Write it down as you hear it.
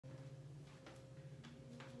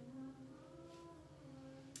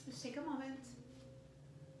Just take a moment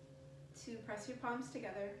to press your palms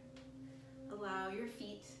together. Allow your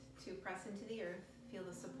feet to press into the earth. Feel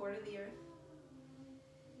the support of the earth.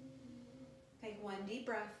 Take one deep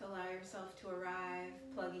breath. Allow yourself to arrive,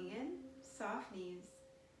 plugging in. Soft knees,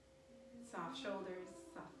 soft shoulders,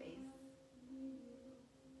 soft face.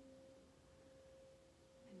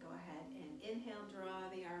 And go ahead and inhale, draw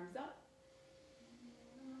the arms up.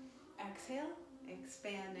 Exhale,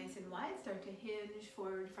 expand nice and wide. Start to hinge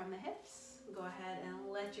forward from the hips. Go ahead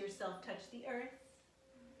and let yourself touch the earth.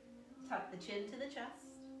 Tuck the chin to the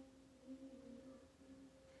chest.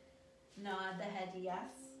 Nod the head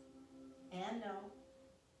yes and no.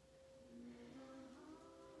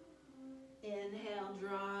 Inhale,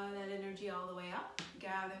 draw that energy all the way up.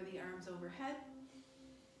 Gather the arms overhead.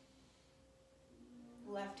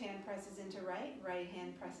 Left hand presses into right, right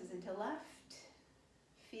hand presses into left.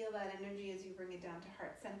 Feel that energy as you bring it down to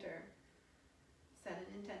heart center. Set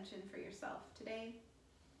an intention for yourself today.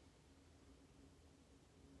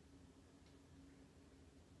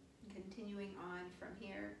 Continuing on from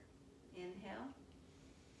here, inhale.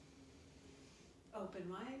 Open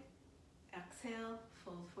wide. Exhale,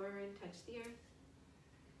 fold forward, touch the earth.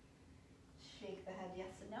 Shake the head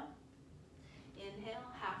yes and no. Inhale,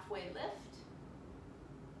 halfway lift.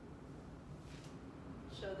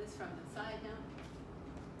 Show this from the side now.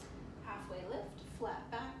 Halfway lift, flat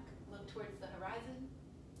back, look towards the horizon.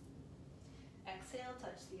 Exhale,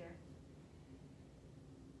 touch the earth.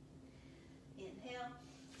 Inhale,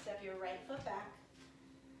 step your right foot back.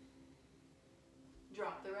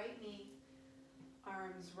 Drop the right knee.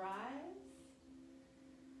 Arms rise.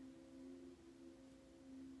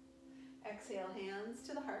 Exhale, hands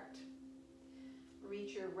to the heart.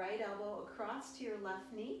 Reach your right elbow across to your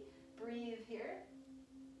left knee. Breathe here.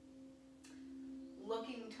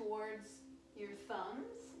 Looking towards your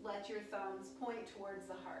thumbs, let your thumbs point towards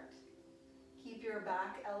the heart. Keep your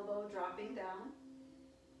back elbow dropping down.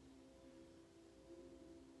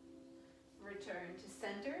 Return to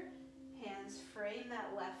center. Hands frame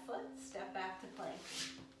that left foot. Step back to plank.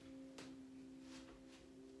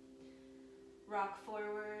 Rock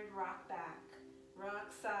forward, rock back.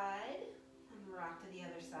 Rock side, and rock to the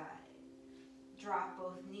other side. Drop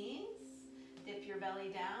both knees. Dip your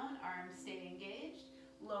belly down, arms stay engaged.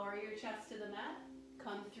 Lower your chest to the mat.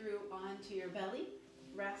 Come through onto your belly.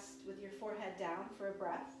 Rest with your forehead down for a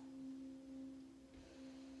breath.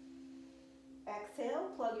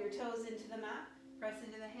 Exhale, plug your toes into the mat. Press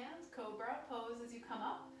into the hands, cobra pose as you come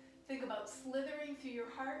up. Think about slithering through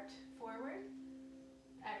your heart forward.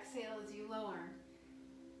 Exhale as you lower.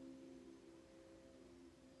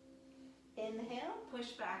 Inhale,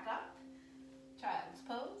 push back up. Child's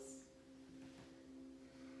pose.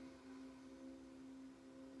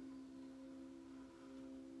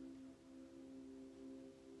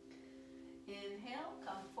 Inhale,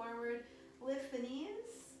 come forward, lift the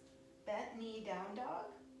knees, bent knee down dog.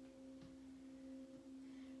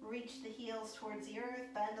 Reach the heels towards the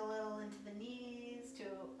earth, bend a little into the knees to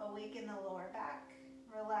awaken the lower back.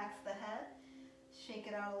 Relax the head, shake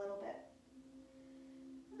it out a little bit.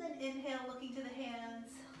 And then inhale, looking to the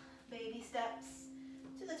hands, baby steps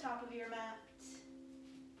to the top of your mat.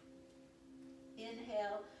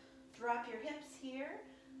 Inhale, drop your hips here,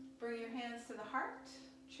 bring your hands to the heart,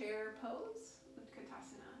 chair pose,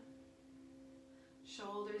 Utkatasana.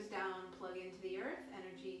 Shoulders down, plug into the earth,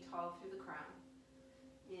 energy tall through the crown.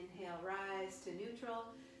 Inhale, rise to neutral.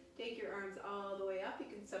 Take your arms all the way up. You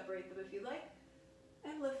can separate them if you like.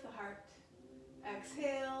 And lift the heart.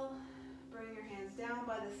 Exhale, bring your hands down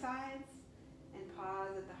by the sides and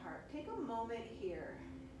pause at the heart. Take a moment here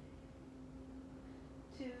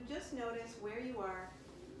to just notice where you are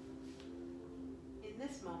in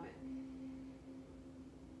this moment.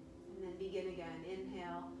 And then begin again.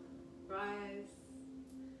 Inhale, rise.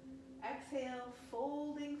 Exhale,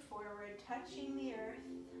 folding forward, touching the earth.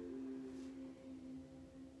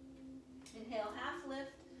 Inhale, half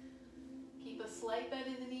lift. Keep a slight bend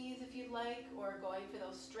in the knees if you'd like, or going for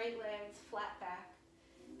those straight legs, flat back.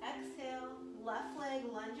 Exhale, left leg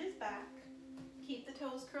lunges back. Keep the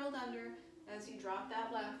toes curled under as you drop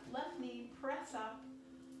that left knee, press up.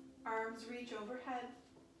 Arms reach overhead,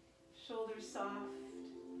 shoulders soft.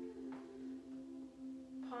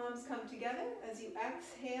 Palms come together as you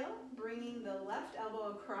exhale, bringing the left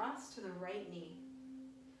elbow across to the right knee.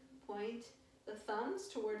 Point the thumbs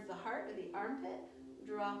towards the heart or the armpit.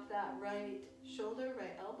 Drop that right shoulder,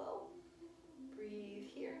 right elbow. Breathe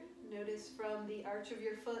here. Notice from the arch of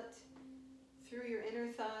your foot through your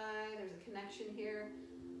inner thigh, there's a connection here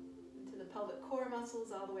into the pelvic core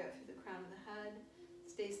muscles all the way up through the crown of the head.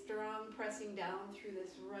 Stay strong, pressing down through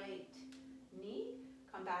this right knee.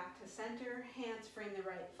 Come back to center, hands frame the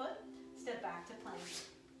right foot, step back to plank.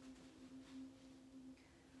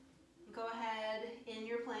 Go ahead, in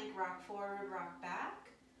your plank, rock forward, rock back,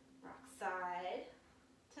 rock side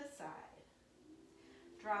to side.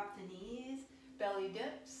 Drop the knees, belly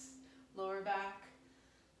dips, lower back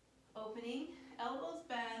opening, elbows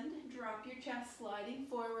bend, drop your chest sliding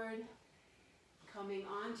forward, coming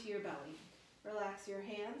onto your belly. Relax your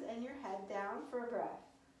hands and your head down for a breath.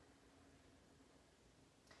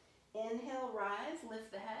 Inhale, rise,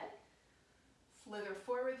 lift the head, slither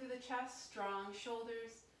forward through the chest, strong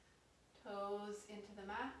shoulders, toes into the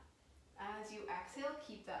mat. As you exhale,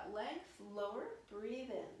 keep that length, lower,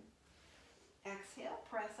 breathe in. Exhale,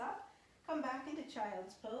 press up, come back into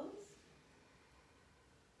child's pose.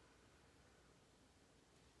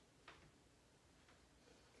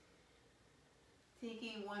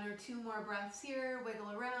 Taking 1 or 2 more breaths here,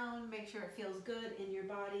 wiggle around, make sure it feels good in your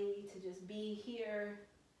body to just be here.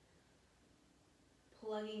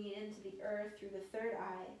 Plugging into the earth through the third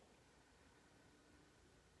eye.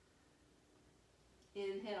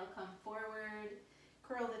 Inhale, come forward,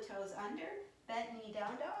 curl the toes under, bent knee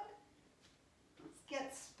down dog. Let's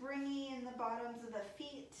get springy in the bottoms of the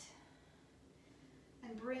feet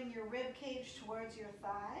and bring your rib cage towards your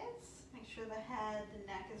thighs. Make sure the head, the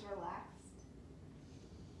neck is relaxed.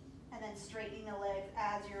 And then straightening the legs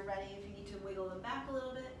as you're ready. If you need to wiggle them back a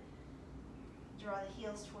little bit, draw the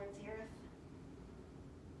heels towards the earth.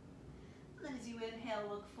 And then as you inhale,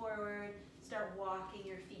 look forward, start walking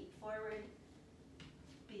your feet forward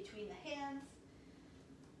between the hands.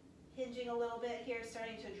 Hinging a little bit here,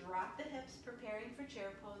 starting to drop the hips, preparing for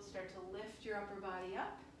chair pose. Start to lift your upper body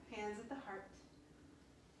up, hands at the heart.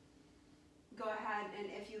 Go ahead and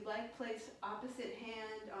if you'd like, place opposite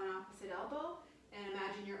hand on opposite elbow and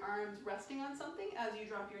imagine your arms resting on something. As you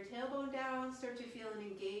drop your tailbone down, start to feel an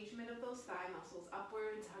engagement of those thigh muscles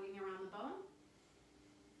upwards, hugging around the bone.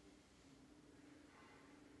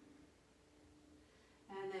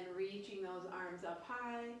 And then reaching those arms up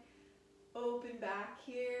high, open back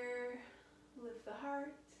here, lift the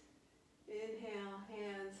heart, inhale,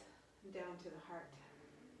 hands down to the heart.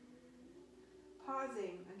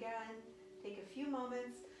 Pausing, again, take a few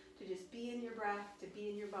moments to just be in your breath, to be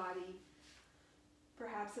in your body.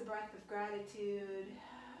 Perhaps a breath of gratitude,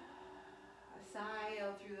 a sigh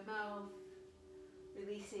out through the mouth,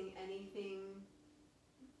 releasing anything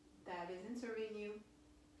that isn't serving you,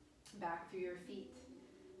 back through your feet.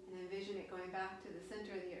 And envision it going back to the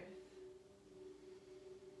center of the earth.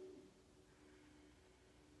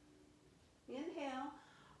 Inhale,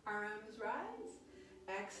 arms rise.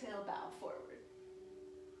 Exhale, bow forward.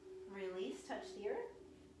 Release, touch the earth.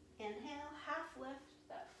 Inhale, half lift,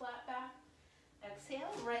 that flat back.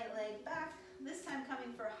 Exhale, right leg back. This time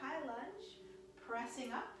coming for a high lunge,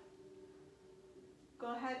 pressing up.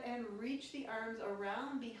 Go ahead and reach the arms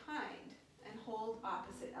around behind and hold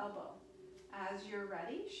opposite elbow. As you're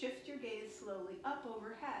ready, shift your gaze slowly up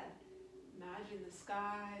overhead. Imagine the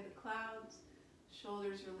sky, the clouds,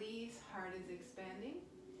 shoulders release, heart is expanding.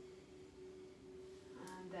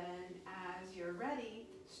 And then as you're ready,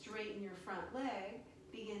 straighten your front leg,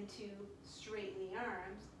 begin to straighten the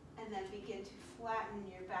arms, and then begin to flatten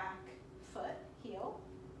your back foot, heel,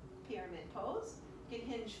 pyramid pose. You can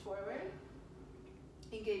hinge forward,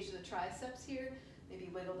 engage the triceps here, maybe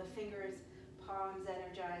wiggle the fingers, palms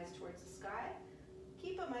energized towards the sky.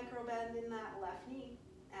 Keep a micro bend in that left knee.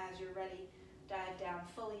 As you're ready, dive down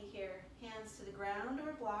fully here, hands to the ground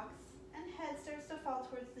or blocks, and head starts to fall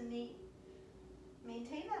towards the knee.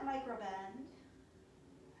 Maintain that micro bend,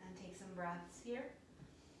 and take some breaths here.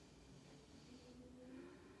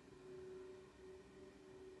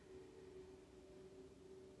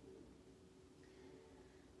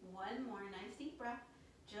 One more nice deep breath.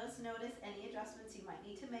 Just notice any adjustments you might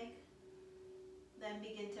need to make. Then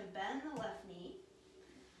begin to bend the left knee.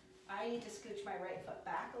 I need to scooch my right foot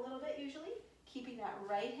back a little bit usually. Keeping that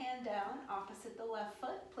right hand down opposite the left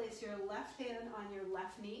foot. Place your left hand on your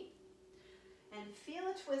left knee. And feel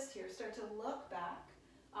a twist here. Start to look back.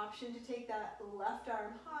 Option to take that left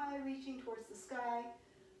arm high, reaching towards the sky.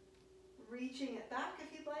 Reaching it back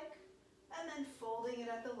if you'd like. And then folding it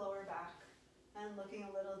at the lower back. And looking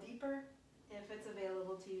a little deeper if it's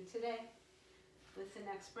available to you today. With the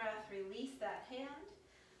next breath, release that hand,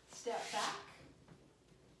 step back,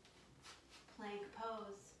 plank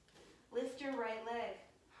pose. Lift your right leg,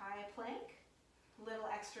 high plank, little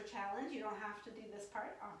extra challenge. You don't have to do this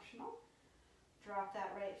part, optional. Drop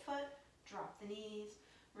that right foot, drop the knees,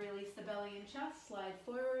 release the belly and chest, slide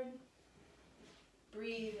forward.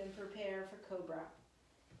 Breathe and prepare for cobra.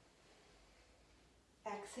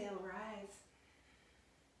 Exhale, rise.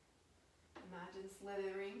 Imagine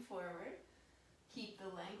slithering forward. Keep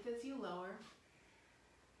the length as you lower.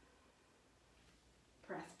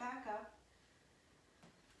 Press back up.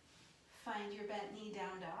 Find your bent knee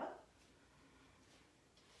down dog.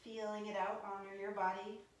 Feeling it out, honor your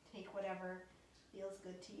body. Take whatever feels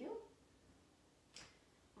good to you.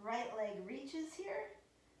 Right leg reaches here.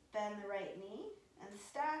 Bend the right knee and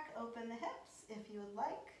stack open the hips if you would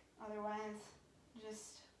like. Otherwise,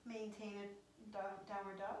 just maintain a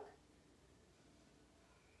downward dog.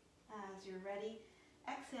 As you're ready,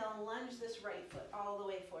 exhale, lunge this right foot all the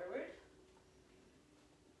way forward.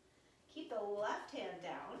 Keep the left hand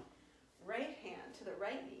down, right hand to the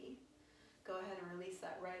right knee. Go ahead and release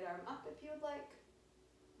that right arm up if you would like.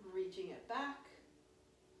 Reaching it back.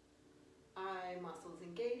 Eye muscles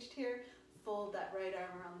engaged here. Fold that right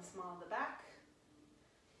arm around the small of the back.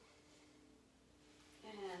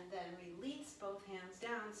 And then release both hands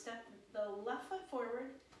down. Step the left foot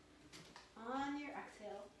forward. On your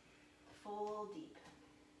exhale, fold deep.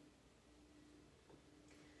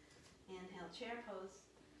 Inhale, chair pose.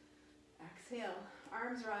 Exhale,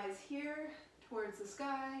 arms rise here towards the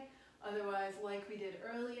sky. Otherwise, like we did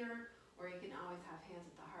earlier, or you can always have hands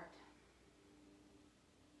at the heart.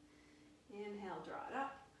 Inhale, draw it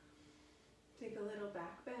up. Take a little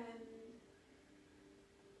back bend.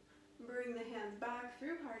 Bring the hands back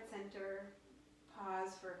through heart center.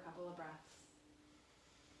 Pause for a couple of breaths.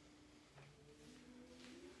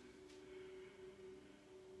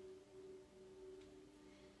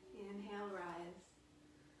 Inhale, rise.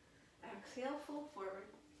 Exhale, fold forward.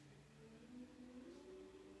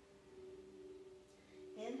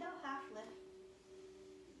 Inhale, half lift.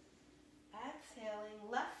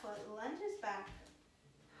 Exhaling, left foot lunges back.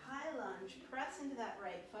 High lunge, press into that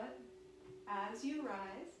right foot. As you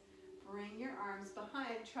rise, bring your arms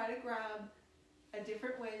behind. Try to grab a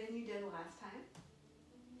different way than you did last time.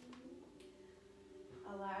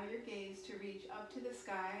 Allow your gaze to reach up to the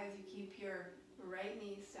sky as you keep your right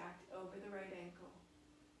knee stacked over the right ankle.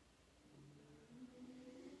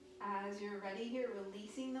 As you're ready here,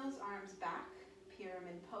 releasing those arms back.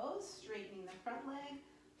 Pyramid pose, straightening the front leg,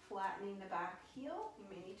 flattening the back heel. You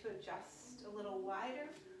may need to adjust a little wider,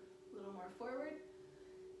 a little more forward.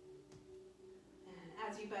 And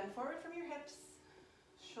as you bend forward from your hips,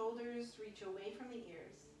 shoulders reach away from the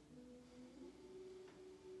ears.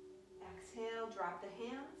 Exhale, drop the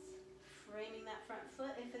hands, framing that front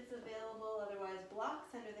foot if it's available, otherwise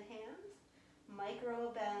blocks under the hands.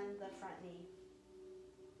 Micro bend the front knee.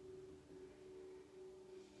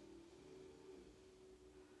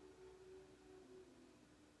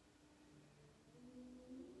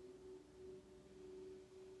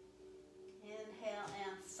 Inhale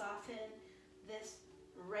and soften this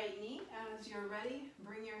right knee. As you're ready,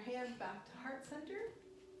 bring your hand back to heart center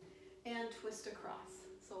and twist across.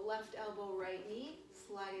 So left elbow, right knee,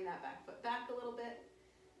 sliding that back foot back a little bit.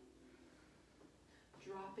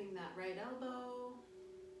 Dropping that right elbow.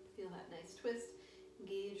 Feel that nice twist.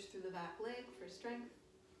 Engage through the back leg for strength.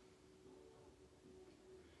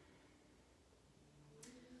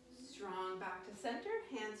 Strong back to center.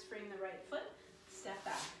 Hands frame the right foot. Step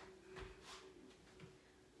back.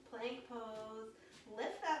 Plank pose.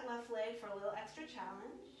 Lift that left leg for a little extra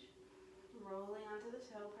challenge. Rolling onto the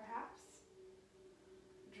toe perhaps.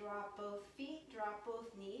 Drop both feet, drop both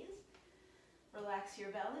knees. Relax your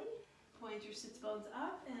belly. Point your sits bones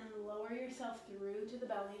up and lower yourself through to the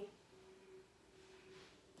belly.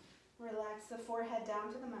 Relax the forehead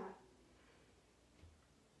down to the mat.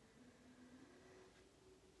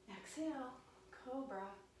 Exhale, cobra,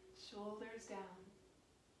 shoulders down.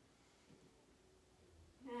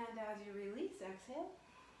 And as you release, exhale,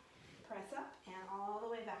 press up and all the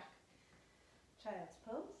way back. Child's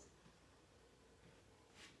pose.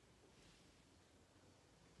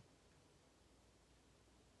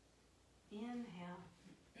 Inhale.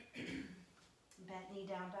 Bent knee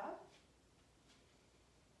down dog.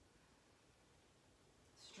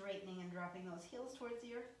 Straightening and dropping those heels towards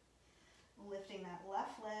the earth. Lifting that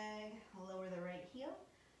left leg, lower the right heel.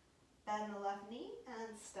 Bend the left knee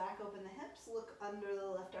and stack open the hips. Look under the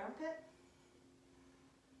left armpit.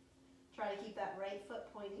 Try to keep that right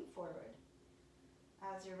foot pointing forward.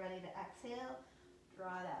 As you're ready to exhale,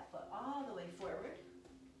 draw that foot all the way forward.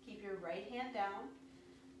 Keep your right hand down.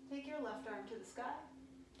 Take your left arm to the sky.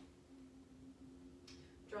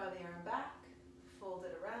 Draw the arm back, fold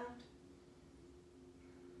it around.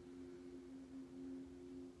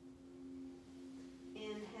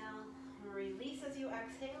 Inhale, release as you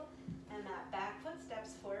exhale, and that back foot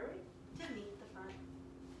steps forward to meet the front.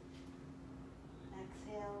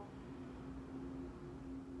 Exhale.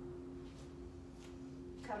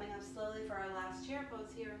 Coming up slowly for our last chair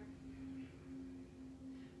pose here.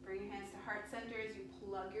 Bring your hands to heart center as you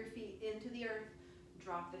plug your feet into the earth.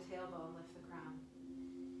 Drop the tailbone, lift the crown.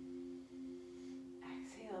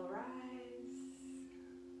 Exhale, rise.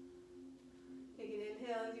 Take an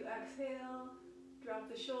inhale as you exhale.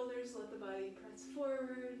 Drop the shoulders, let the body press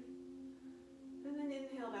forward. And then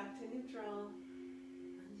inhale back to neutral.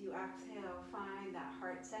 As you exhale, find that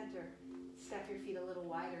heart center. Step your feet a little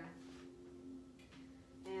wider.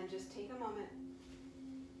 And just take a moment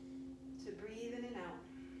to breathe in and out.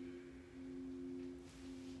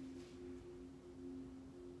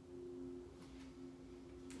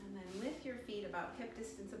 And then lift your feet about hip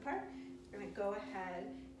distance apart. You're going to go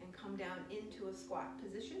ahead and come down into a squat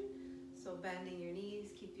position. So bending your knees,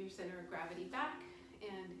 keep your center of gravity back,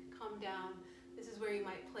 and come down. This is where you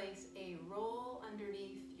might place a roll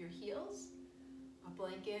underneath your heels, a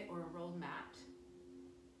blanket, or a rolled mat.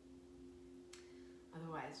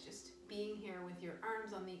 Otherwise, just being here with your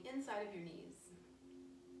arms on the inside of your knees.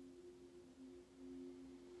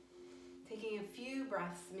 Taking a few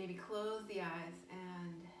breaths, maybe close the eyes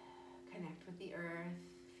and connect with the earth.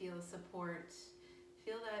 Feel the support.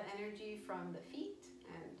 Feel that energy from the feet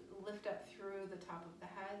and lift up through the top of the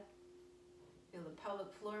head. Feel the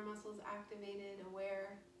pelvic floor muscles activated,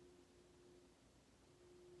 aware.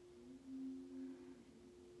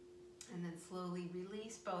 And then slowly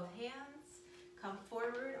release both hands. Come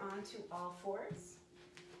forward onto all fours.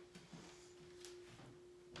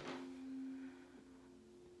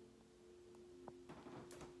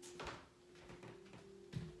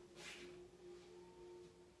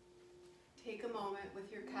 Take a moment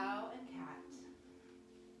with your cow and cat.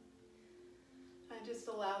 And just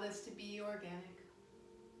allow this to be organic.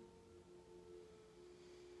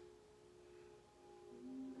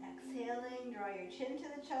 Exhaling, draw your chin to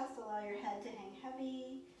the chest, allow your head to hang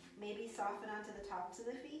heavy. Maybe soften onto the tops of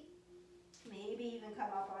the feet. Maybe even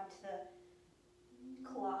come up onto the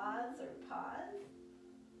claws or paws.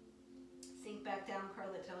 Sink back down,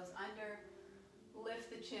 curl the toes under.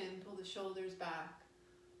 Lift the chin, pull the shoulders back.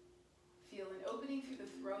 Feel an opening through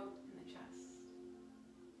the throat and the chest.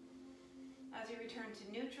 As you return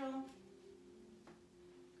to neutral,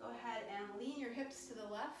 go ahead and lean your hips to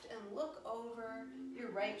the left and look over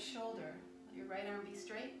your right shoulder. Let your right arm be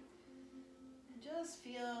straight. And just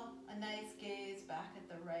feel a nice gaze back at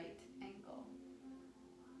the right ankle.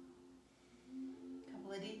 A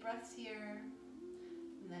couple of deep breaths here.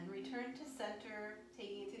 And then return to center,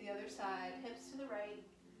 taking it to the other side, hips to the right.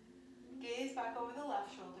 Gaze back over the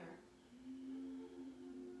left shoulder.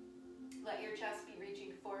 Let your chest be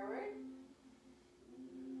reaching forward.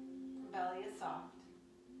 Belly is soft.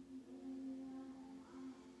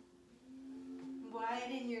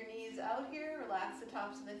 Widen your knees out here, relax the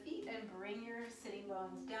tops of the feet, and bring your sitting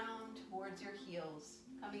bones down towards your heels,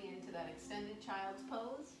 coming into that extended child's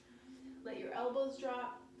pose. Let your elbows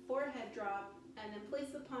drop, forehead drop, and then place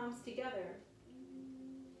the palms together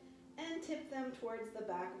and tip them towards the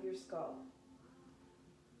back of your skull.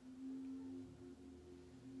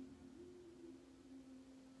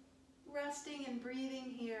 Resting and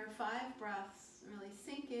breathing here, 5 breaths, really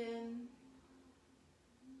sink in.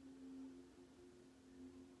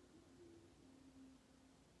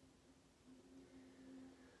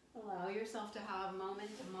 Allow yourself to have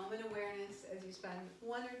moment-to-moment awareness as you spend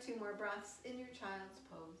 1 or 2 more breaths in your child's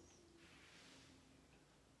pose.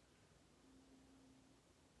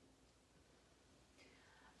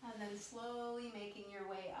 And then slowly making your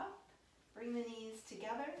way up, bring the knees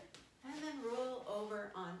together, and then roll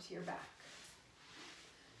over onto your back.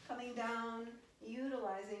 Coming down,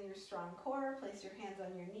 utilizing your strong core, place your hands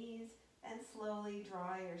on your knees, and slowly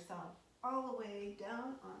draw yourself all the way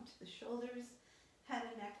down onto the shoulders. Head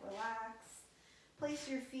and neck relax. Place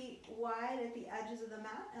your feet wide at the edges of the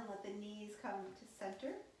mat and let the knees come to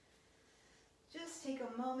center. Just take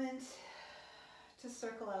a moment to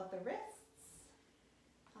circle out the wrists.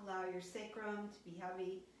 Allow your sacrum to be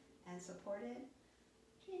heavy and supported.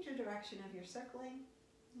 Change the direction of your circling.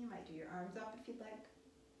 You might do your arms up if you'd like.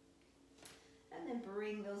 And then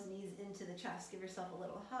bring those knees into the chest. Give yourself a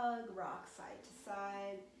little hug, rock side to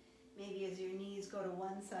side. Maybe as your knees go to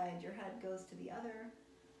one side, your head goes to the other.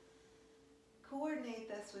 Coordinate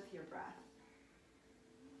this with your breath.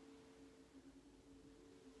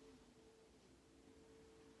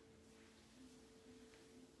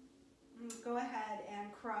 Go ahead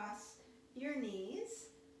and cross your knees.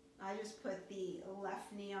 I just put the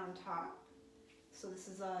left knee on top. So this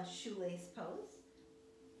is a shoelace pose.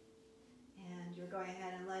 And you're going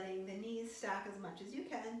ahead and letting the knees stack as much as you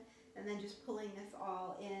can, and then just pulling this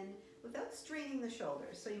all in without straining the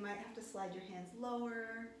shoulders. So you might have to slide your hands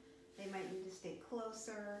lower. They might need to stay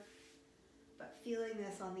closer, but feeling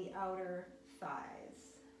this on the outer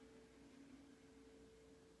thighs.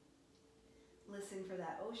 Listen for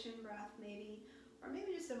that ocean breath maybe, or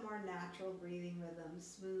maybe just a more natural breathing rhythm,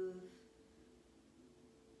 smooth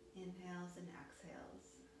inhales and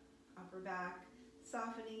exhales. Upper back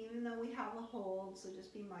softening even though we have a hold, so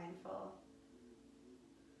just be mindful.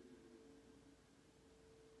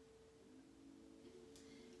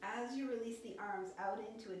 As you release the arms out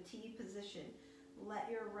into a T position, let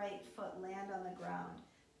your right foot land on the ground.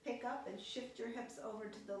 Pick up and shift your hips over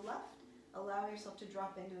to the left. Allow yourself to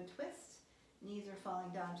drop into a twist. Knees are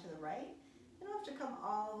falling down to the right. You don't have to come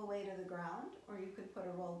all the way to the ground, or you could put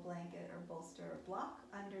a rolled blanket or bolster or block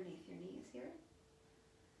underneath your knees here.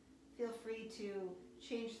 Feel free to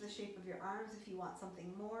change the shape of your arms if you want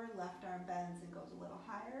something more. Left arm bends and goes a little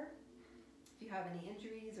higher. If you have any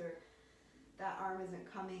injuries or that arm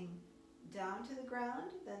isn't coming down to the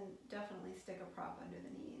ground, then definitely stick a prop under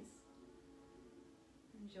the knees.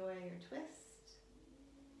 Enjoy your twist.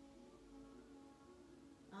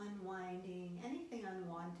 Unwinding anything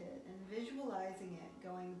unwanted and visualizing it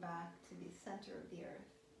going back to the center of the earth.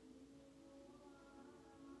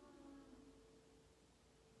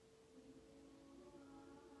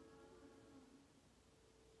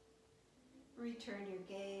 Return your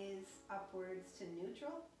gaze upwards to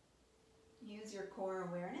neutral. Use your core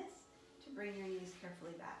awareness to bring your knees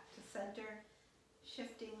carefully back to center,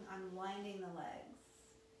 shifting, unwinding the legs.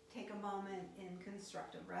 Take a moment in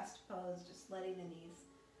constructive rest pose, just letting the knees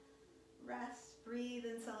rest, breathe,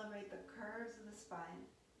 and celebrate the curves of the spine.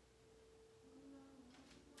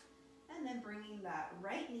 And then bringing that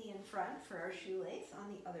right knee in front for our shoelace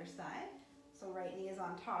on the other side. So right knee is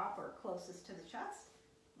on top or closest to the chest.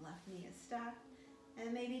 Left knee is stacked.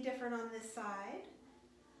 And maybe different on this side.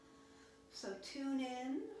 So tune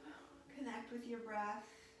in, connect with your breath.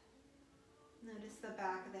 Notice the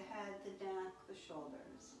back of the head, the neck, the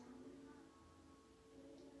shoulders.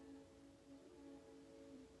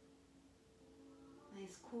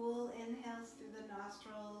 Nice cool inhales through the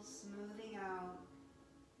nostrils, smoothing out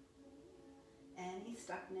any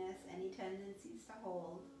stuckness, any tendencies to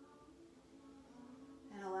hold.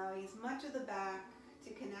 And allowing as much of the back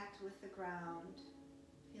to connect with the ground,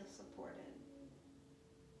 feel supported.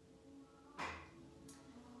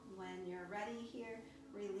 When you're ready here,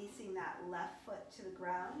 releasing that left foot to the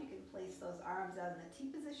ground, you can place those arms out in the T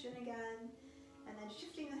position again, and then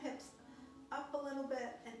shifting the hips up a little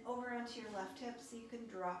bit and over onto your left hip so you can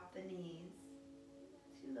drop the knees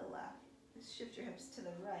to the left. Just shift your hips to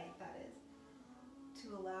the right, that is,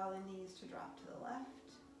 to allow the knees to drop to the left.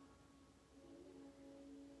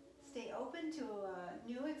 Stay open to a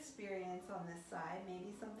new experience on this side.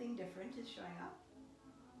 Maybe something different is showing up.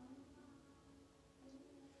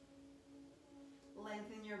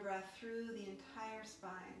 Lengthen your breath through the entire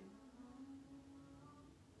spine.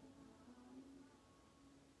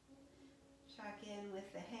 Check in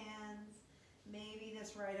with the hands. Maybe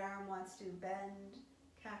this right arm wants to bend,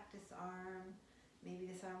 cactus arm. Maybe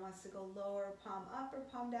this arm wants to go lower, palm up or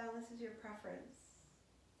palm down. This is your preference.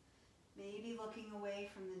 Maybe looking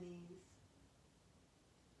away from the knees.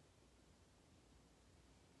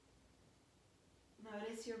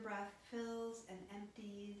 Notice your breath fills and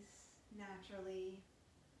empties naturally.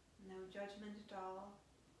 No judgment at all.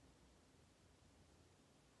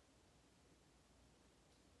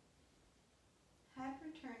 Head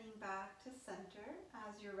returning back to center.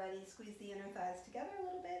 As you're ready, squeeze the inner thighs together a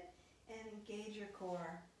little bit and engage your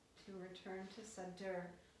core to return to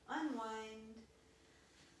center. Unwind.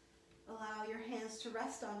 Allow your hands to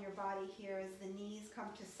rest on your body here as the knees come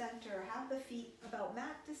to center. Have the feet about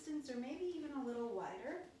mat distance or maybe even a little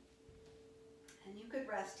wider. And you could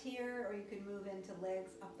rest here, or you could move into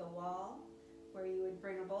legs up the wall, where you would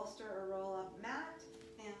bring a bolster or roll up mat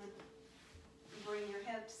and bring your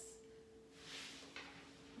hips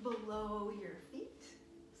below your feet.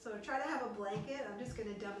 So try to have a blanket. I'm just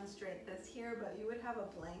going to demonstrate this here, but you would have a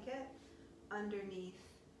blanket underneath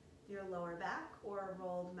your lower back or a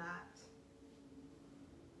rolled mat.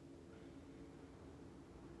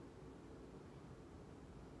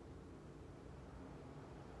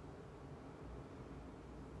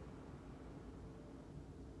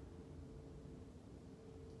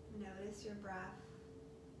 Notice your breath.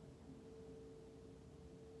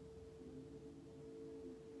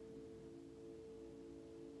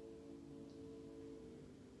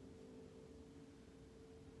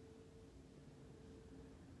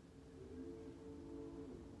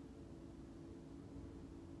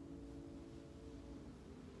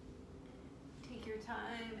 Take your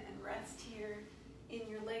time and rest here in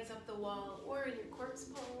your legs up the wall or in your corpse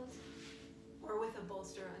pose or with a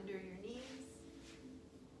bolster under your knees.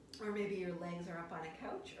 Or maybe your legs are up on a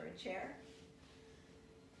couch or a chair.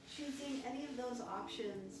 choosing any of those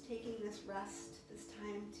options, taking this rest, this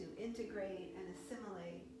time to integrate and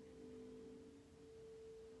assimilate.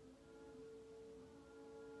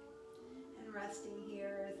 And resting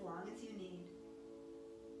here as long as you need.